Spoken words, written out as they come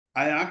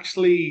I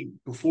actually,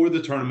 before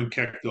the tournament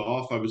kicked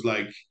off, I was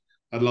like,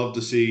 I'd love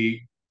to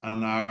see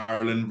an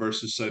Ireland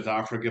versus South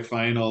Africa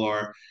final,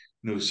 or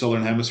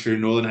Southern Hemisphere,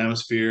 Northern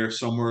Hemisphere,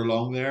 somewhere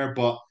along there.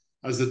 But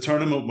as the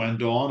tournament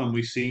went on, and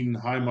we've seen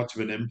how much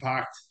of an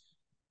impact,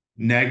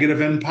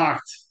 negative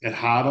impact, it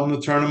had on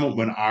the tournament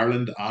when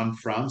Ireland and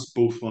France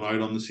both went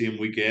out on the same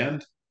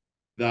weekend,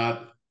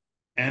 that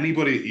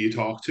anybody that you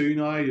talk to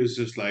now is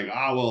just like,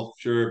 well,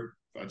 sure,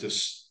 I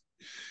just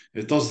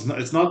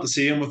it's not the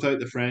same without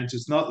the French.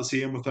 It's not the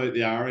same without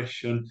the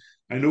Irish. And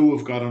I know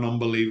we've got an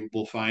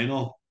unbelievable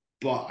final,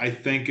 but I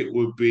think it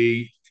would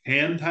be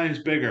 10 times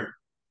bigger.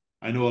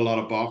 I know a lot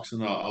of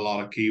boxing, a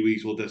lot of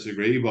Kiwis will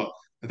disagree, but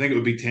I think it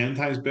would be 10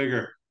 times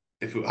bigger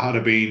if it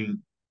had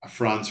been a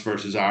France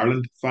versus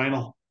Ireland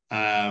final.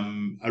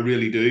 I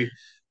really do.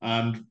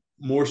 And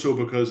more so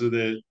because of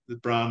the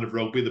brand of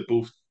rugby that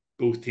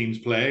both teams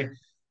play.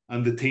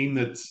 And the team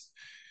that's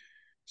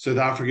South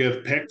Africa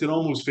have picked, it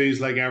almost feels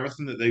like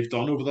everything that they've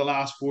done over the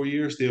last 4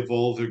 years, they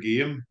evolved their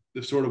game.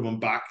 They've sort of went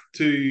back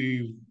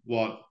to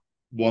what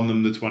won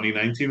them the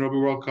 2019 Rugby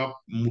World Cup,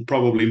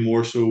 probably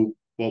more so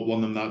what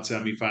won them that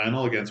semi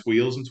final against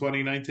Wales in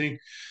 2019.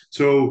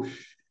 So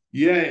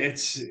yeah,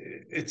 it's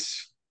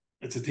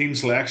a team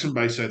selection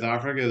by South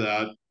Africa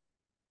that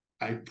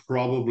I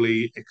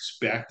probably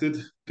expected,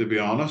 to be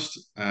honest.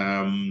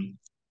 No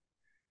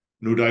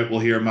doubt we'll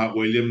hear Matt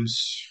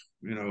Williams,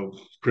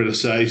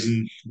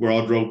 criticizing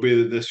World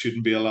Rugby that this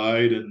shouldn't be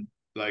allowed, and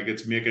like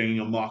it's making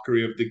a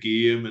mockery of the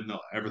game and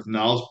everything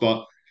else.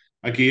 But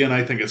again,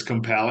 I think it's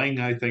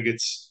compelling. I think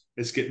it's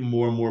getting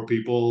more and more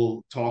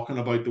people talking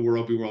about the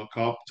Rugby World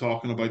Cup,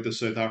 talking about the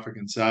South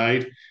African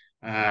side.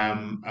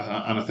 And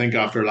I think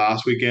after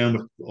last weekend,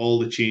 with all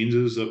the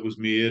changes that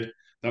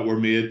were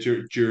made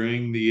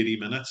during the 80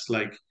 minutes,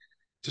 like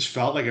just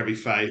felt like every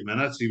 5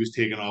 minutes he was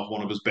taking off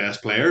one of his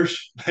best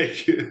players.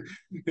 Like,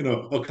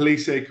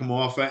 Khaleesi, come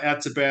off.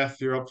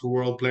 Etzebeth, you're up for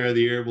World Player of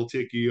the Year. We'll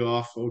take you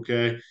off.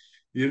 Okay.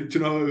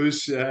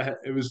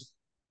 It was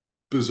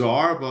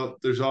bizarre, but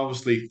there's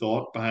obviously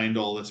thought behind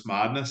all this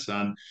madness.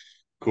 And of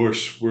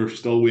course, we're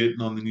still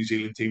waiting on the New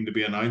Zealand team to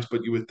be announced,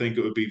 but you would think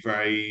it would be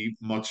very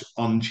much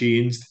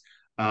unchanged.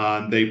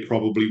 And they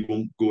probably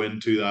won't go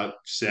into that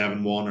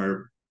 7-1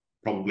 or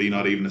probably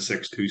not even a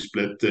 6-2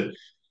 split to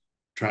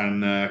try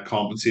and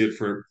compensate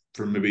for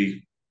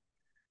maybe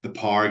the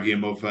power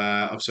game of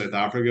South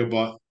Africa.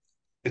 But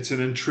it's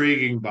an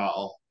intriguing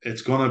battle.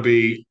 It's going to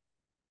be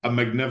a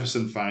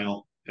magnificent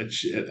final.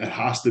 It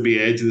has to be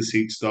edge of the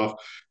seat stuff.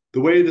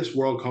 The way this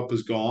World Cup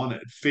has gone,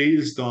 it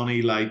feels,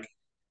 Donny, like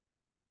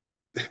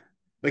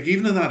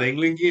even in that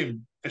England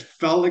game, it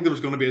felt like there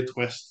was going to be a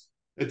twist.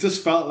 It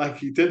just felt like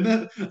he didn't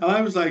it, and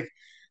I was like,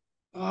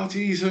 oh,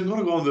 geez, I'm going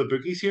to go on the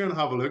bookies here and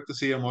have a look to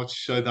see how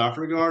much South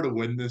Africa are to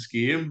win this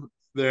game.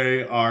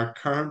 They are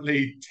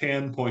currently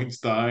 10 points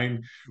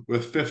down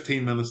with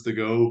 15 minutes to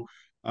go.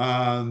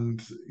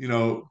 And,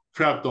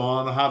 crept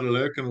on, I had a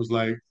look and was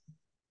like,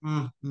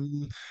 and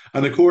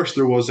of course,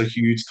 there was a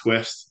huge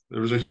twist.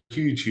 There was a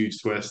huge, huge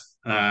twist.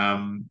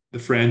 The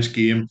French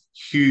game,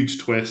 huge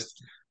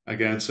twist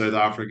against South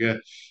Africa.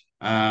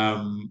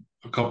 A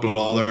couple of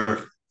other,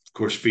 of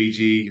course,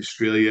 Fiji,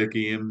 Australia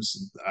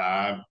games.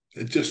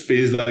 It just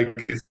feels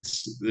like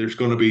there's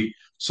going to be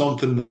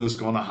something that's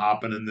going to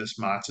happen in this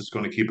match. It's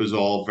going to keep us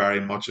all very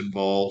much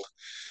involved.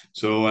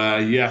 So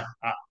yeah,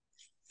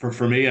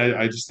 for me,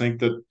 I just think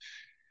that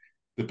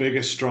the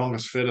biggest,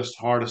 strongest, fittest,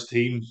 hardest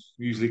team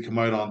usually come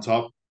out on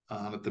top.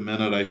 And at the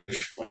minute, I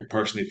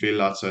personally feel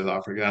that South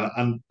Africa.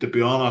 And to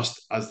be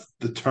honest, as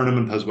the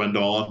tournament has went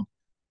on,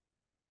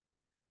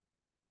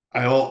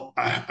 I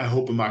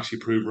hope I'm actually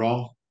proved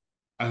wrong.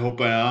 I hope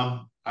I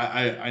am.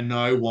 I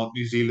now want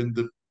New Zealand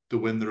to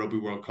win the Rugby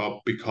World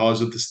Cup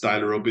because of the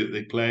style of rugby that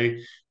they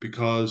play,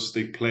 because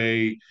they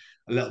play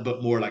a little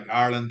bit more like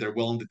Ireland. They're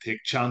willing to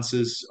take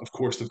chances. Of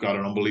course, they've got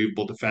an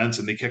unbelievable defense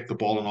and they kick the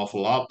ball an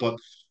awful lot, but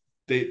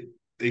they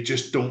they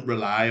just don't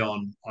rely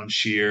on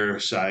sheer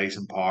size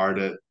and power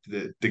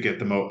to get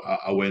them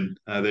a win.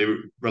 They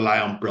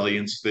rely on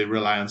brilliance. They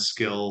rely on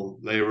skill.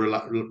 They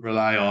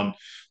rely on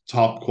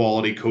top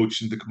quality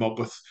coaching to come up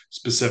with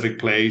specific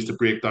plays to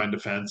break down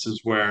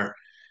defenses. Where it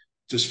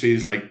just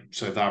feels like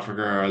South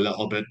Africa are a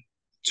little bit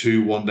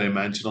too one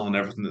dimensional in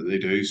everything that they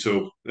do.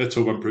 So let's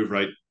hope I'm proved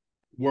right.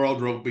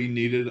 World Rugby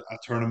needed a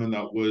tournament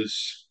that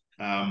was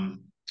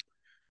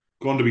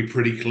going to be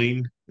pretty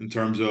clean in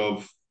terms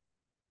of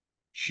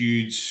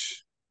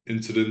huge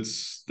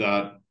incidents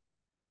that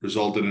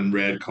resulted in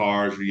red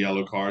cards or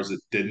yellow cards that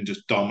didn't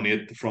just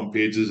dominate the front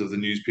pages of the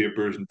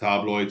newspapers and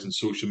tabloids and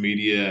social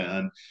media.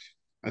 And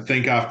I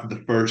think after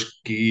the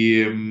first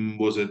game,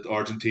 was it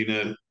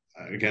Argentina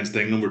against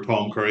England, where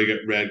Tom Curry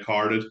got red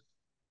carded,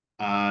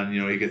 and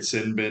he gets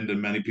sin binned,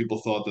 and many people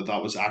thought that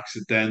that was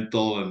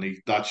accidental and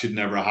that should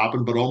never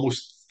happen. But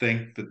almost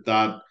think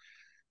that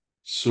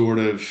sort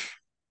of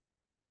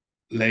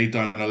laid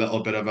down a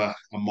little bit of a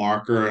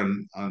marker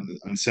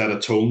and set a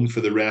tone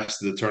for the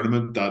rest of the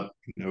tournament, that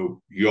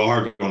you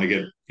are going to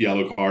get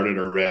yellow carded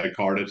or red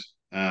carded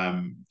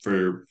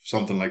for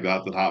something like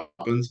that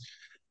happens.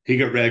 he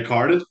got red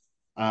carded,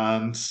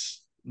 and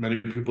many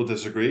people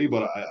disagree,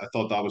 but I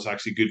thought that was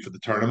actually good for the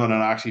tournament,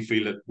 and I actually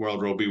feel that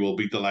World Rugby will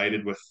be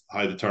delighted with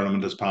how the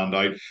tournament has panned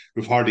out.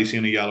 We've hardly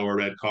seen a yellow or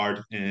red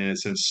card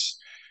since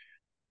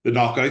the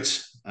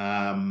knockouts,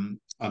 and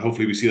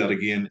hopefully we see that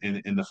again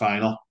in the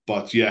final.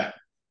 But yeah,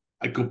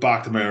 I go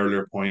back to my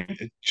earlier point.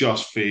 It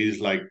just feels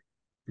like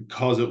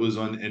because it was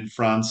in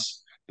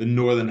France, the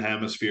Northern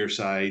Hemisphere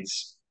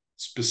sides,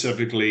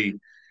 specifically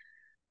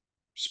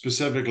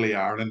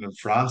Ireland and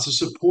France, the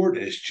support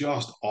is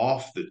just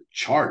off the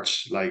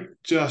charts, like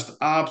just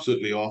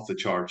absolutely off the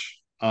charts.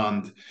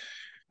 And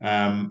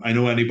I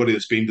know anybody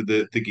that's been to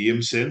the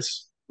game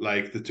since,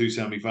 like the two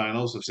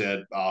semi-finals, have said,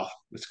 "Oh,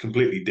 it's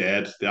completely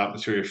dead. The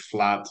atmosphere is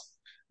flat.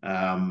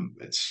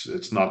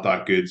 It's not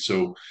that good."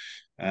 So,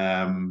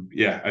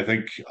 yeah, I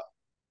think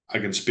I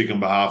can speak on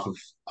behalf of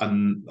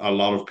a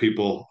lot of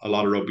people, a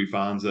lot of rugby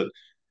fans, that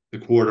the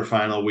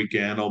quarterfinal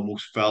weekend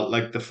almost felt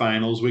like the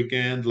finals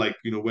weekend, like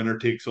winner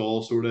takes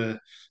all sort of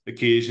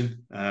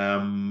occasion.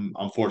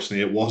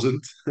 Unfortunately, it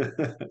wasn't,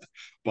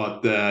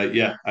 but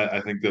yeah,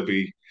 I think there'll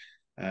be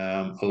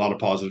a lot of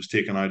positives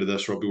taken out of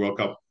this Rugby World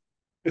Cup.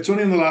 It's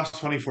only in the last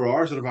 24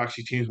 hours that I've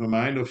actually changed my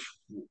mind of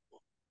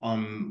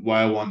on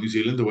why I want New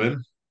Zealand to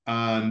win.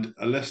 And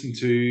I listened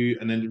to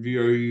an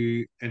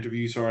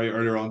interview, sorry,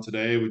 earlier on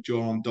today with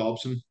John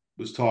Dobson,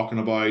 was talking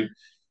about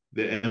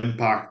the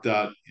impact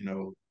that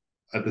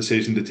a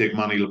decision to take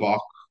Manny Lebach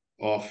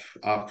off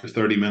after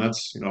 30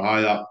 minutes.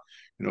 How that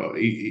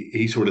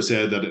he sort of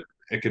said that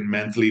it can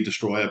mentally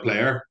destroy a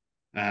player.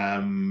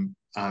 And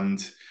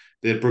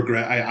they'd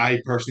progress. I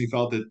personally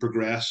felt they'd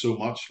progressed so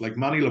much. Like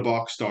Manny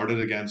Lebach started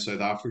against South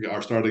Africa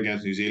or started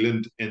against New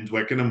Zealand in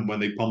Twickenham when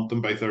they pumped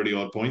them by 30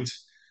 odd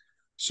points.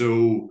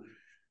 So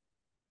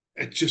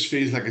it just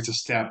feels like it's a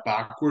step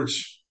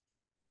backwards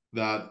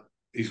that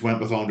he's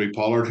went with Andre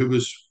Pollard, who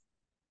was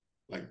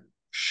like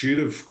should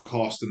have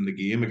cost him the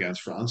game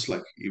against France.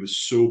 Like he was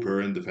so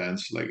poor in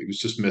defence. Like he was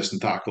just missing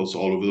tackles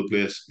all over the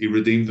place. He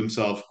redeemed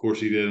himself, of course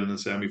he did in the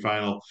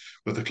semi-final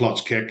with a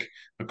clutch kick,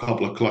 a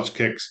couple of clutch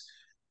kicks.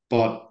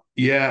 But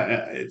yeah,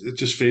 it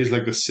just feels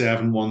like the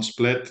 7-1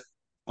 split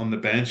on the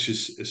bench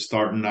is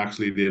starting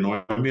actually to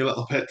annoy me a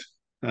little bit.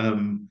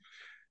 Um,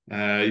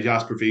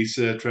 Jasper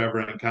Visa,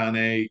 Trevor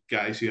Nkane,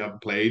 guys who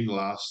haven't played in the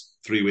last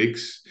 3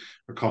 weeks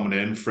are coming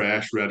in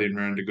fresh, ready and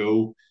raring to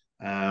go.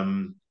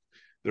 Um,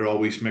 they're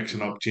always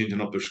mixing up, changing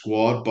up their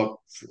squad, but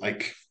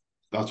like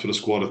that's what a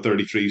squad of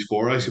 33 is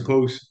for, I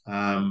suppose.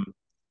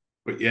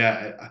 But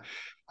yeah,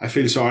 I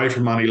feel sorry for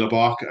Manny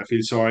Lebach. I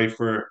feel sorry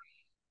for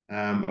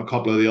a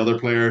couple of the other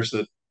players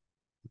that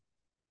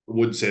I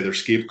wouldn't say they're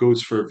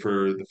scapegoats for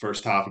the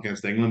first half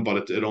against England,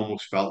 but it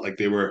almost felt like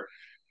they were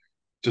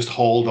just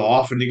hauled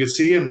off, and you could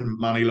see in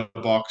Manny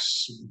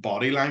Lebach's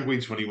body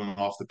language when he went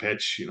off the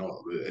pitch.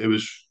 It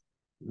was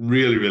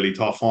really, really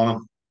tough on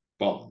him.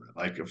 But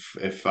like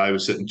if I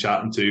was sitting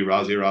chatting to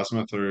Razzie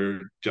Erasmus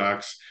or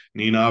Jax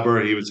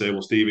Nienaber, he would say,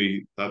 "Well,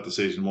 Stevie, that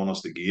decision won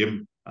us the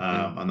game,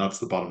 Mm. and that's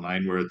the bottom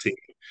line. We're a team.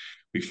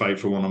 We fight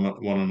for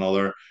one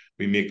another.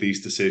 We make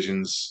these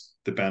decisions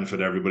to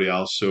benefit everybody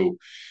else." So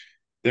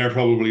they're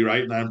probably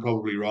right and I'm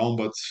probably wrong,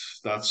 but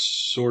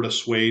that's sort of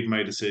swayed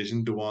my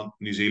decision to want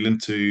New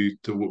Zealand to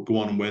go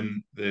on and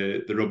win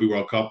the Rugby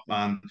World Cup,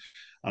 and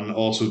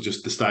also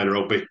just the style of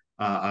rugby,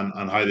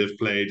 and how they've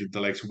played,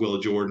 the likes of Will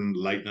Jordan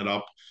lighting it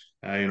up,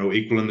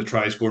 equaling the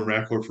try scoring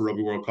record for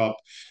Rugby World Cup.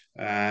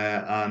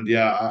 And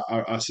yeah,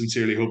 I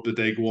sincerely hope that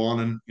they go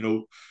on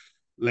and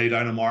lay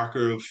down a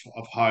marker of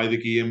how the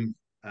game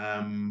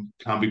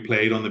can be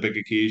played on the big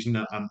occasion,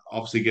 and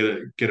obviously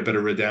get a bit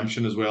of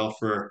redemption as well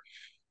for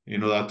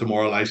that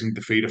demoralising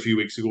defeat a few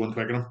weeks ago in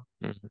Twickenham.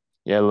 Mhm.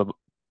 Yeah,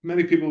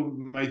 Many people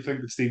might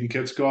think that Stephen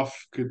Kitskoff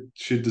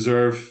should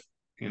deserve,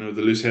 the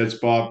loose head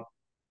spot.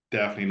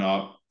 Definitely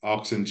not.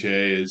 Oxen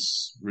Che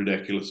is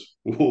ridiculous.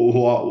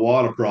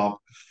 What a prop.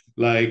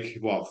 Like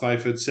what,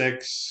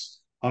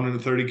 5'6",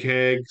 130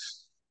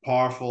 kegs,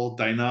 powerful,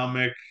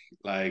 dynamic,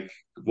 like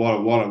what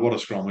a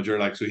scrummager.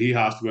 Like so he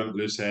has to go in with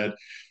loose head.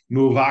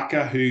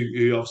 Novaka,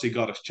 who obviously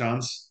got his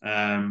chance.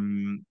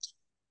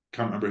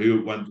 Can't remember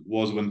who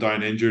went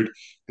down injured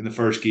in the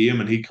first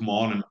game, and he come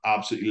on and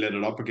absolutely lit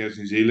it up against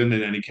New Zealand,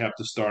 and then he kept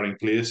his starting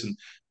place and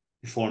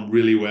performed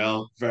really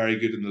well, very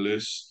good in the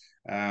loose.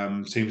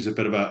 Seems a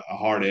bit of a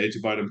hard edge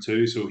about him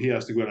too, so he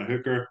has to go in a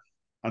hooker.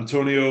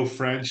 Antonio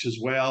French as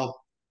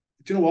well.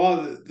 Do you know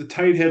what? The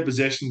tight head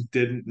position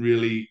didn't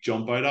really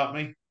jump out at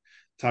me.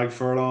 Tag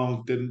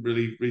Furlong didn't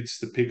really reach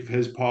the peak of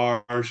his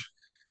powers.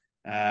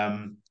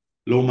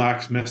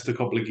 Lomax missed a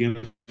couple of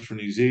games for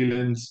New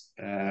Zealand.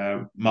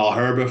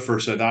 Malherbe for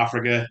South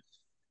Africa.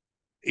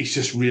 He's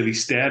just really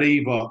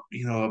steady, but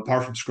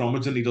apart from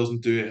scrummaging, he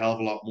doesn't do a hell of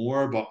a lot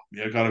more. But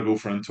yeah, gotta go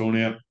for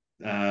Antonio.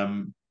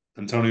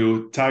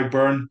 Antonio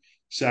Tagburn,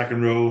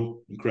 second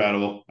row,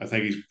 incredible. I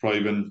think he's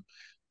probably been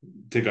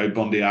take out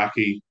Bundy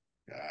Aki.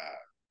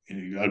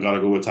 I got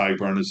to go with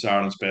Tagburn as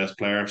Ireland's best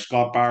player.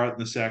 Scott Barrett in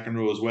the second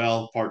row as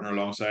well, partner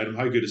alongside him.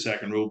 How good a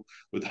second row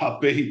would that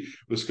be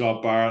with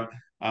Scott Barrett?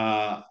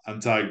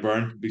 and Tag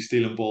Byrne be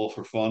stealing ball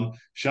for fun.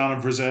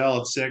 Shannon Frizzell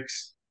at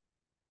six,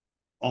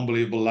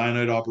 unbelievable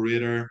line-out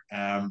operator,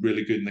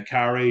 really good in the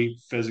carry,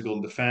 physical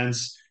in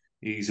defence.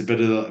 He's a bit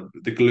of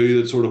the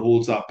glue that sort of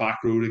holds that back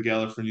row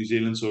together for New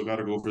Zealand. So I've got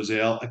to go for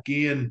Zell.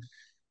 Again,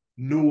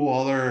 no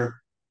other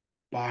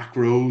back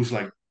rows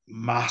like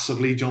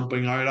massively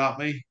jumping out at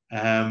me.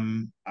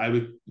 I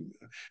would,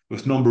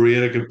 with number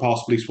eight, I could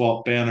possibly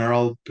swap Ben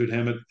Earl, put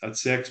him at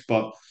six,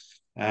 but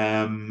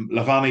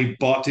Lavani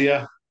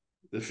Bhatia,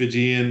 the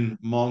Fijian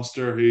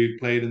monster who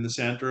played in the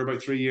centre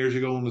about 3 years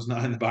ago and was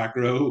now in the back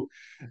row,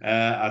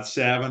 at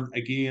seven.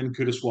 Again,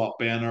 could have swapped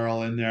Ben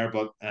Earl in there,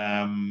 but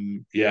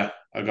yeah,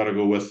 I got to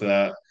go with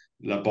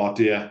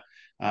Labotia.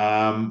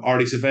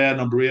 Artie Savea,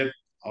 number eight,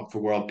 up for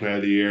World Player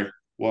of the Year.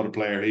 What a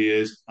player he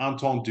is.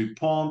 Anton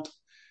Dupont,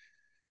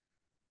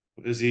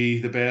 is he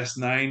the best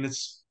nine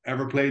that's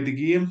ever played the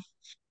game?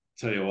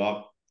 Tell you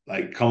what,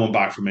 like coming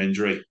back from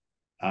injury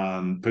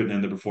and putting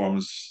in the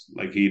performance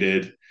like he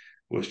did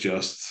was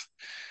just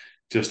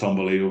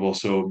unbelievable.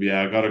 So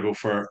yeah, I got to go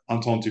for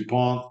Anton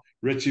Dupont.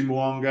 Richie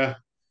Mwanga,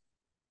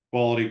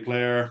 quality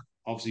player,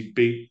 obviously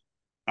beat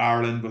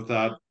Ireland with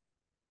that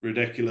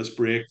ridiculous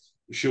break,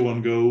 show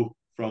and go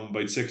from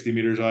about 60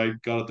 metres out,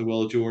 got it to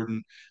Will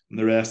Jordan, and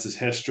the rest is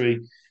history.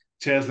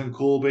 Cheslin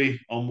Colby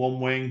on one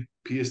wing,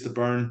 pace to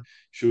burn,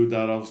 showed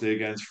that obviously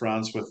against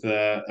France with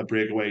a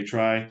breakaway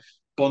try.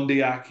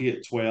 Bundy Aki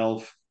at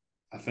 12,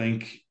 I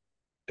think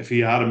if he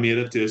had made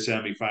it to a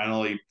semi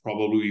final, he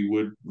probably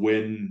would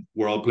win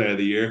World Player of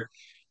the Year.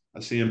 I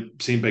seen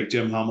Big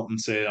Jim Hamilton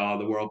say, "Oh,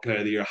 the World Player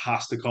of the Year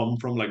has to come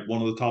from like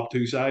one of the top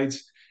two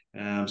sides."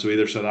 So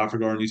either South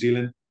Africa or New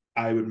Zealand.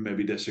 I would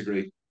maybe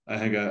disagree. I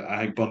think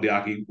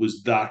Bundyaki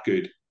was that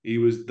good. He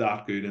was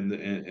that good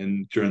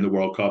in during the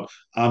World Cup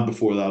and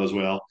before that as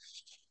well.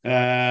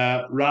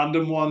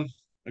 Random one.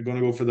 I'm going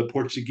to go for the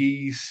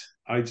Portuguese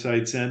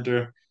outside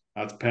centre.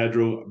 That's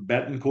Pedro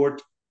Betancourt.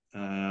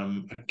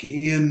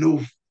 Again,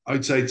 no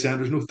outside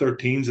centres, no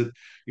 13s. At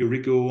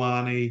Eureka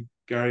Owani,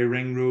 Gary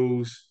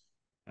Ringrose,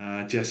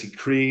 Jesse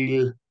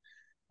Creel.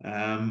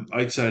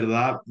 Outside of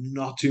that,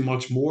 not too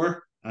much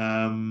more.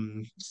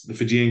 The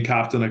Fijian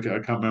captain, I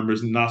can't remember,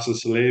 is Nasa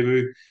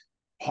Salevu,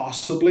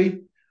 possibly.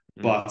 Mm.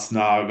 But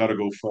now I've got to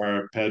go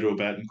for Pedro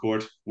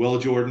Betancourt. Will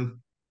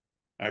Jordan,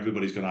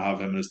 everybody's going to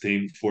have him in his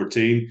team,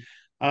 14.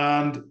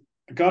 And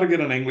I got to get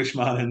an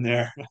Englishman in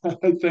there,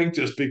 I think,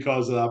 just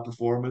because of that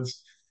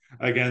performance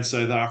against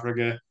South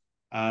Africa.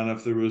 And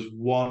if there was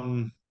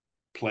one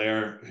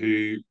player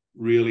who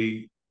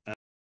really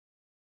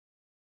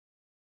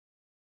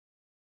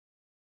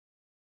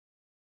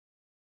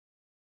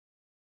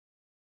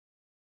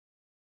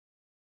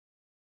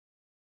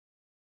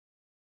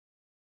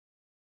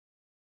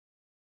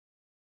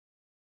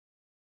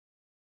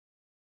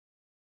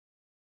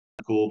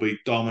Colby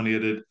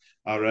dominated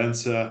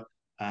Arensa,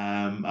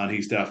 and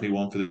he's definitely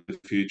one for the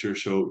future.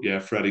 So yeah,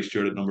 Freddie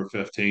Stewart at number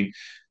 15,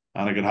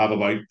 and I could have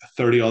about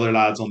 30 other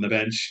lads on the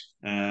bench.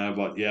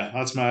 But yeah,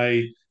 that's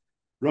my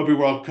Rugby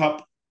World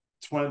Cup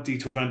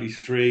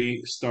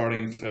 2023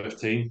 starting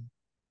 15.